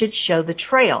it should show the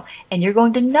trail. And you're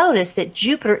going to notice that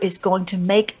Jupiter is going to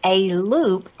make a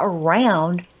loop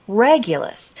around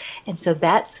Regulus. And so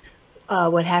that's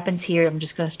what happens here. I'm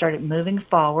just going to start it moving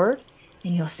forward,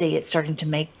 and you'll see it's starting to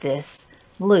make this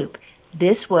loop.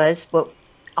 This was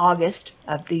August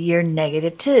of the year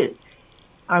 -2.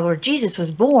 Our Lord Jesus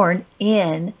was born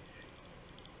in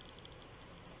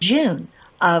June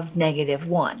of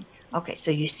 -1. Okay,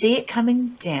 so you see it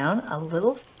coming down a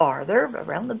little farther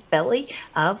around the belly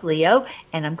of Leo,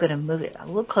 and I'm going to move it a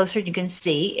little closer. You can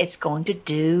see it's going to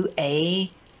do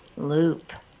a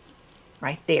loop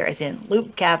right there, as in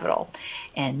loop capital,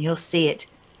 and you'll see it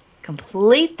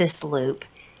complete this loop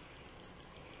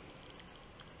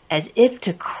as if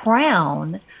to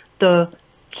crown the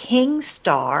king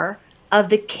star of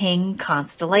the king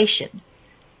constellation.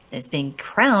 It's being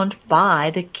crowned by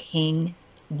the king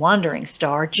wandering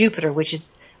star Jupiter, which is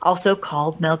also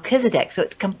called Melchizedek. So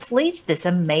it completes this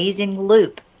amazing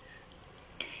loop.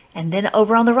 And then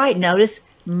over on the right, notice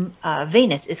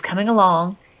Venus is coming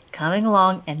along,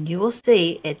 and you will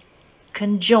see it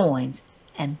conjoins.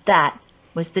 And that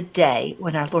was the day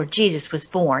when our Lord Jesus was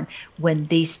born, when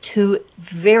these two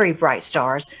very bright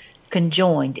stars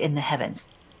conjoined in the heavens.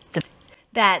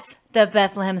 That's the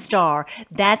Bethlehem star.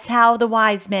 That's how the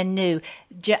wise men knew.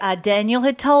 Daniel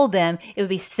had told them it would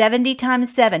be 70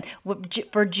 times 7.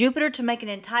 For Jupiter to make an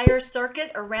entire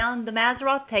circuit around the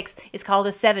Mazzaroth is called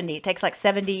a 70. It takes like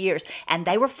 70 years. And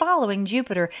they were following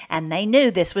Jupiter, and they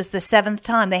knew this was the 7th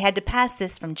time. They had to pass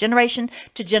this from generation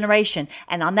to generation.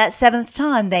 And on that 7th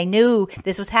time, they knew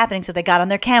this was happening, so they got on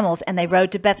their camels and they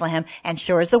rode to Bethlehem. And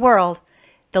sure as the world,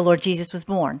 the Lord Jesus was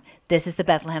born. This is the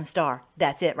Bethlehem star.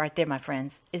 That's it right there, my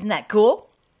friends. Isn't that cool?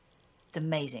 It's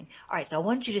amazing. All right, so I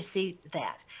want you to see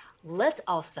that. Let's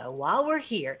also, while we're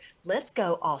here, let's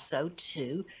go also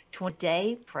to the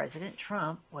day President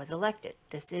Trump was elected.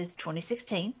 This is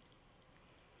 2016.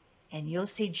 And you'll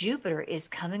see Jupiter is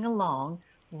coming along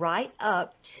right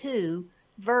up to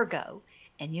Virgo.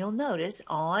 And you'll notice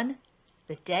on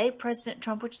the day President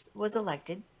Trump was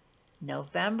elected,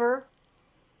 November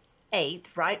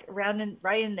 8th,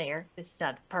 right in there. This is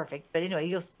not perfect, but anyway,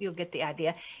 you'll get the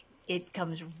idea. It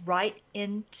comes right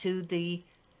into the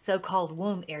so-called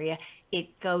womb area.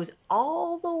 It goes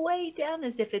all the way down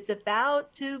as if it's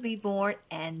about to be born,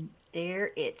 and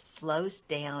there it slows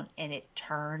down and it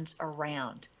turns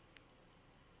around.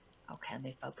 Okay, let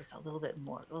me focus a little bit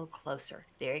more, a little closer.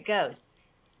 There it goes.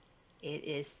 It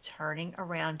is turning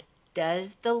around,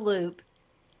 does the loop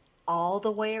all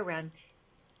the way around.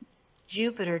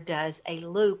 Jupiter does a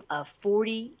loop of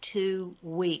 42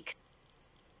 weeks,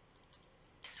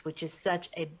 which is such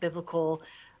a biblical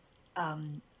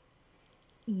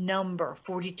number.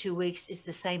 42 weeks is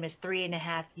the same as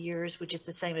 3.5 years, which is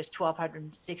the same as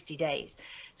 1,260 days.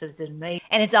 So it's amazing.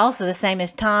 And it's also the same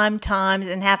as time, times,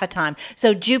 and half a time.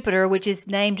 So Jupiter, which is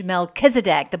named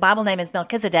Melchizedek, the Bible name is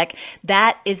Melchizedek,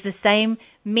 that is the same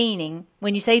meaning.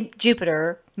 When you say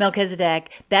Jupiter,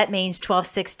 Melchizedek, that means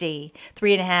 1,260,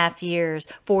 3.5 years,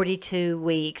 42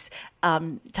 weeks,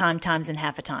 time, times, and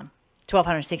half a time,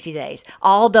 1,260 days.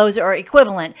 All those are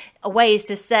equivalent ways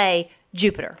to say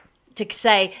Jupiter, to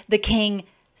say the king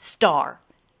star,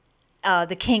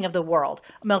 the king of the world.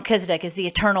 Melchizedek is the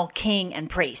eternal king and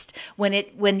priest.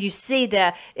 When you see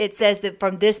that, it says that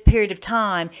from this period of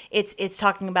time, it's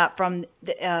talking about from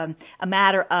a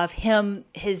matter of him,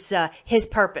 his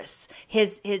purpose,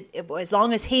 his as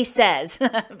long as he says,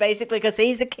 basically, because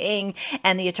he's the king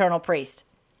and the eternal priest.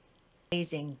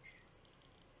 Amazing.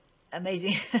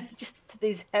 Just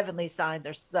these heavenly signs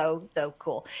are so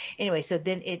cool. Anyway, so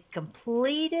then it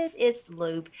completed its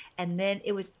loop, and then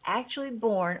it was actually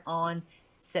born on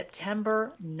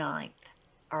September 9th.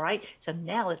 All right, so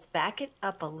now let's back it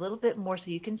up a little bit more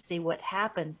so you can see what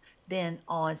happens then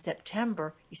on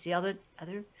September. You see all the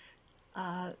other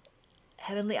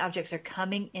heavenly objects are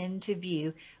coming into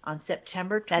view on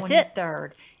September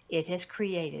 23rd. It has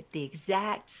created the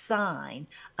exact sign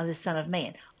of the Son of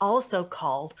Man, also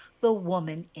called the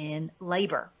woman in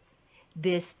labor.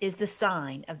 This is the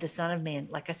sign of the Son of Man,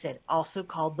 like I said, also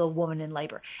called the woman in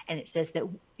labor. And it says that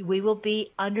we will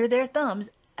be under their thumbs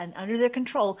and under their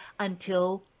control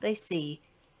until they see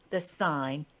the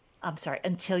sign,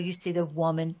 until you see the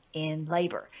woman in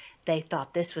labor. They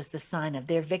thought this was the sign of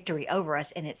their victory over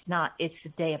us, and it's not. It's the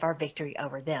day of our victory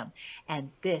over them.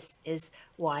 And this is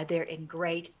why they're in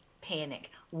great panic.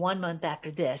 1 month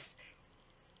after this,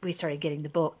 we started getting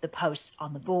the posts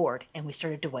on the board, and we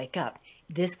started to wake up.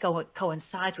 This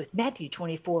coincides with Matthew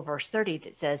 24, verse 30,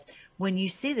 that says, when you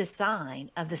see the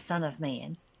sign of the Son of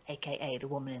Man, aka the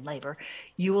woman in labor,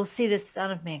 you will see the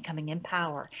Son of Man coming in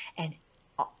power, and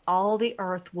all the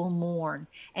earth will mourn,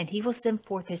 and he will send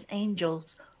forth his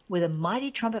angels with a mighty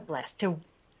trumpet blast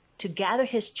to gather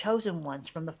his chosen ones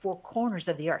from the four corners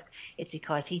of the earth. It's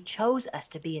because he chose us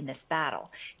to be in this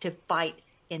battle, to fight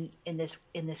in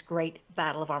this great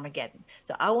battle of Armageddon.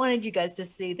 So I wanted you guys to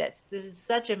see that this is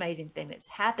such an amazing thing that's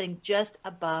happening just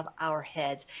above our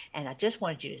heads. And I just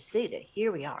wanted you to see that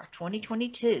here we are,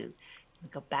 2022. We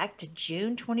go back to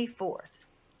June 24th.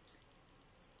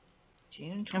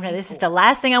 Okay, this is the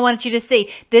last thing I wanted you to see.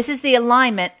 This is the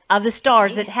alignment of the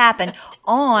stars that happened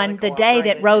on the day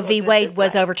that Roe v. Wade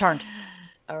was overturned.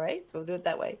 All right, so we'll do it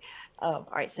that way. All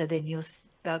right, so then you'll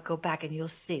go back and you'll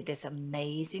see this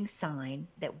amazing sign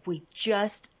that we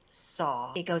just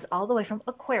saw. It goes all the way from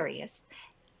Aquarius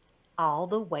all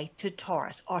the way to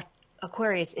Taurus.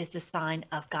 Aquarius is the sign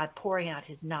of God pouring out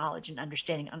his knowledge and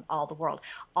understanding on all the world,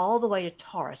 all the way to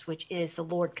Taurus, which is the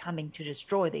Lord coming to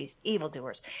destroy these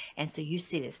evildoers. And so you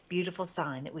see this beautiful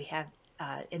sign that we have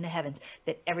in the heavens,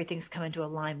 that everything's come into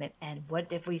alignment. And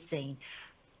what have we seen?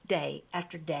 Day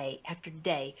after day after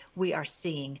day, we are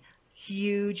seeing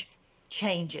huge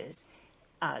changes,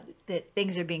 that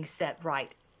things are being set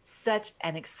right. Such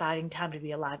an exciting time to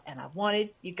be alive, and I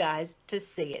wanted you guys to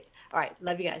see it. All right,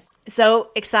 love you guys.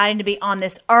 So exciting to be on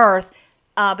this earth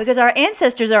because our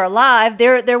ancestors are alive.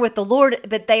 They're with the Lord,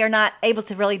 but they are not able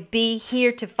to really be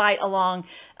here to fight along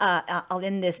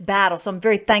in this battle. So I'm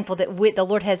very thankful that the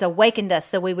Lord has awakened us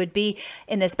so we would be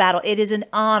in this battle. It is an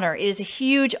honor. It is a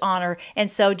huge honor.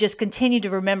 And so just continue to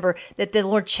remember that the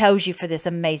Lord chose you for this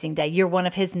amazing day. You're one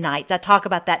of his knights. I talk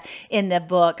about that in the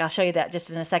book. I'll show you that just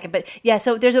in a second. But yeah,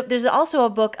 so there's also a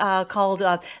book called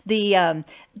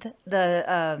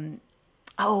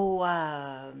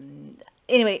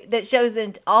anyway, that shows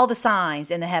in all the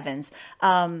signs in the heavens.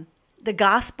 The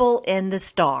gospel in the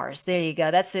stars. There you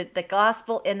go. That's it. The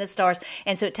gospel in the stars.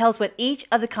 And so it tells what each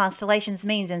of the constellations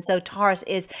means. And so Taurus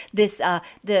is this,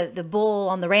 the bull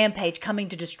on the rampage coming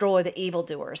to destroy the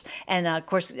evildoers. And of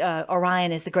course,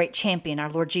 Orion is the great champion,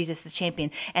 our Lord Jesus, the champion.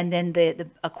 And then the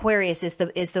Aquarius is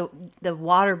the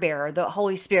water bearer, the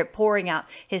Holy Spirit pouring out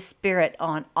his spirit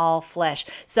on all flesh.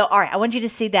 So, all right, I want you to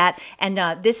see that. And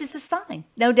this is the sign.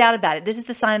 No doubt about it. This is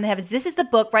the sign in the heavens. This is the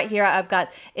book right here.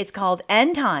 It's called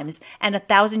End Times and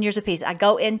 1,000 Years of Peace. I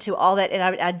go into all that and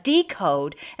I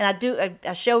decode, and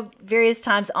I show various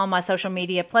times on my social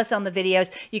media, plus on the videos.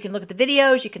 You can look at the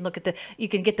videos, you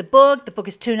can get the book. The book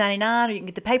is $2.99, or you can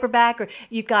get the paperback, or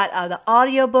you've got the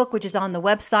audio book, which is on the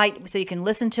website, so you can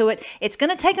listen to it. It's going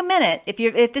to take a minute.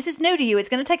 If this is new to you, it's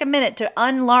going to take a minute to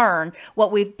unlearn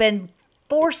what we've been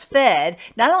force-fed,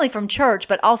 not only from church,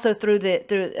 but also through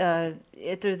the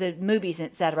movies,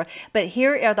 etc. But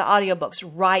here are the audiobooks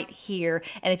right here.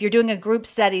 And if you're doing a group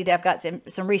study, I've got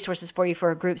some resources for you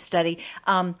for a group study.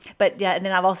 But yeah, and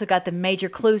then I've also got the major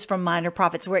clues from Minor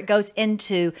Prophets, where it goes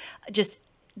into just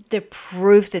the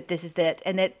proof that this is that,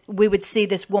 and that we would see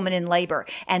this woman in labor,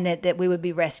 and that we would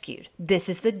be rescued. This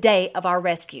is the day of our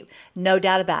rescue. No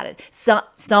doubt about it.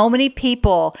 So many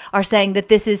people are saying that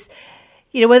this is,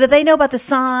 whether they know about the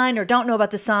sign or don't know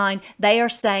about the sign, they are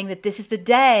saying that this is the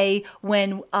day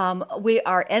when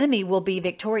our enemy will be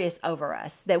victorious over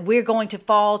us, that we're going to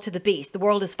fall to the beast. The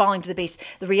world is falling to the beast.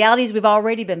 The reality is we've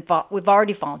already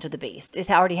fallen to the beast.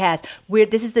 It already has.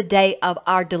 This is the day of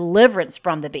our deliverance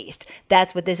from the beast.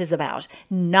 That's what this is about.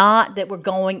 Not that we're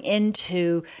going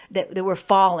into, that we're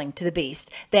falling to the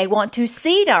beast. They want to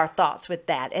seed our thoughts with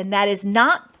that, and that is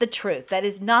not the truth. That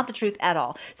is not the truth at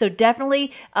all. So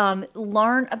definitely learn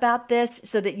about this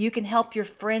so that you can help your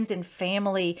friends and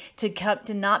family to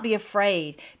not be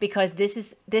afraid, because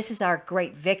this is our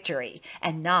great victory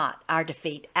and not our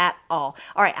defeat at all.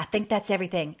 All right, I think that's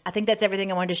everything. I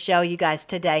wanted to show you guys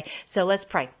today. So let's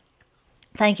pray.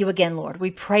 Thank you again, Lord. We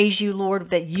praise you, Lord,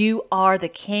 that you are the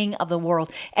King of the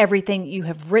world. Everything you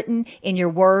have written in your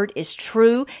word is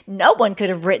true. No one could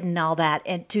have written all that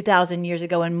 2,000 years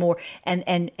ago and more.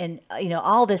 And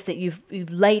all this that you've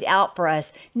laid out for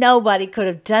us, nobody could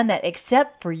have done that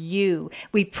except for you.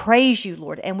 We praise you,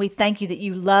 Lord, and we thank you that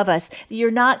you love us, that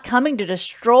you're not coming to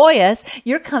destroy us.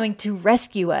 You're coming to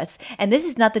rescue us. And this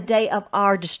is not the day of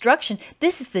our destruction.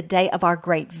 This is the day of our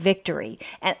great victory.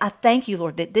 And I thank you,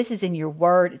 Lord, that this is in your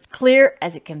word. It's clear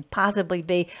as it can possibly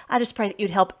be. I just pray that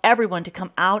you'd help everyone to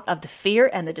come out of the fear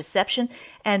and the deception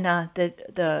and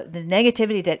the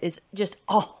negativity that is just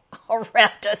all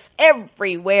around us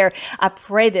everywhere. I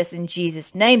pray this in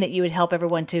Jesus' name, that you would help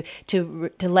everyone to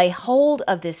lay hold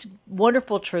of this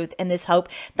wonderful truth and this hope.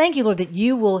 Thank you, Lord, that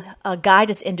you will guide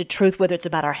us into truth, whether it's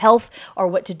about our health or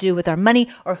what to do with our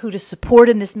money or who to support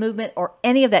in this movement or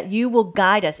any of that. You will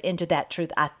guide us into that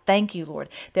truth. I thank you, Lord,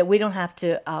 that we don't have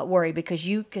to worry because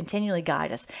you continually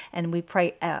guide us. And we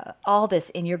pray all this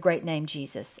in your great name,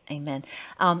 Jesus. Amen.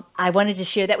 I wanted to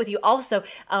share that with you also.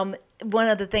 One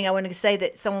other thing I wanted to say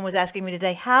that someone was asking me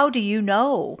today: how do you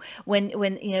know when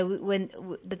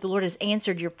that the Lord has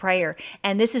answered your prayer?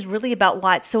 And this is really about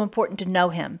why it's so important to know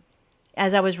Him.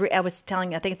 As I was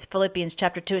telling, I think it's Philippians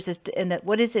chapter 2. It says, "And that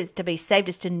what is it to be saved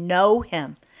is to know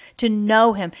Him." To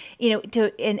know Him,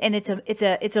 and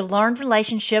it's a learned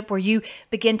relationship where you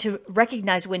begin to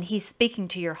recognize when He's speaking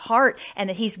to your heart and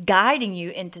that He's guiding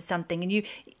you into something, and you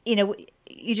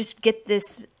just get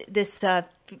this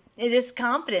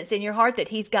confidence in your heart that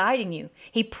He's guiding you.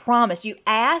 He promised. You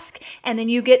ask, and then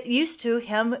you get used to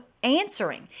Him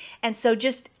answering. And so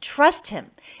just trust Him.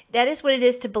 That is what it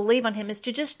is to believe on Him, is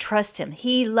to just trust Him.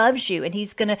 He loves you, and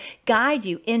He's going to guide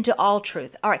you into all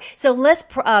truth. All right. So let's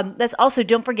also,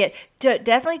 don't forget to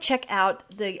definitely check out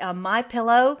the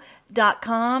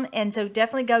mypillow.com. And so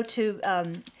definitely go to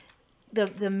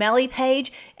the Melly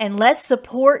page, and let's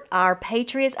support our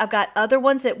patriots. I've got other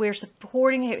ones that we're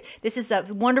supporting. This is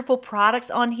wonderful products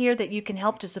on here that you can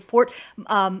help to support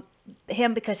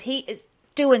him, because he is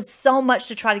doing so much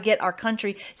to try to get our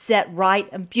country set right,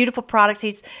 and beautiful products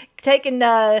he's taken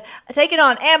on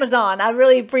Amazon. I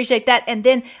really appreciate that. And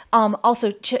then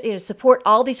also support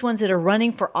all these ones that are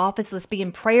running for office. Let's be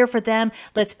in prayer for them.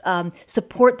 Let's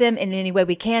support them in any way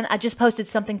we can. I just posted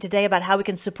something today about how we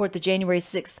can support the January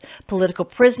 6th political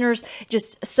prisoners.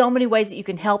 Just so many ways that you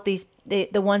can help the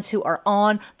ones who are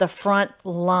on the front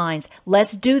lines.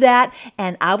 Let's do that,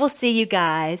 and I will see you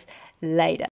guys later.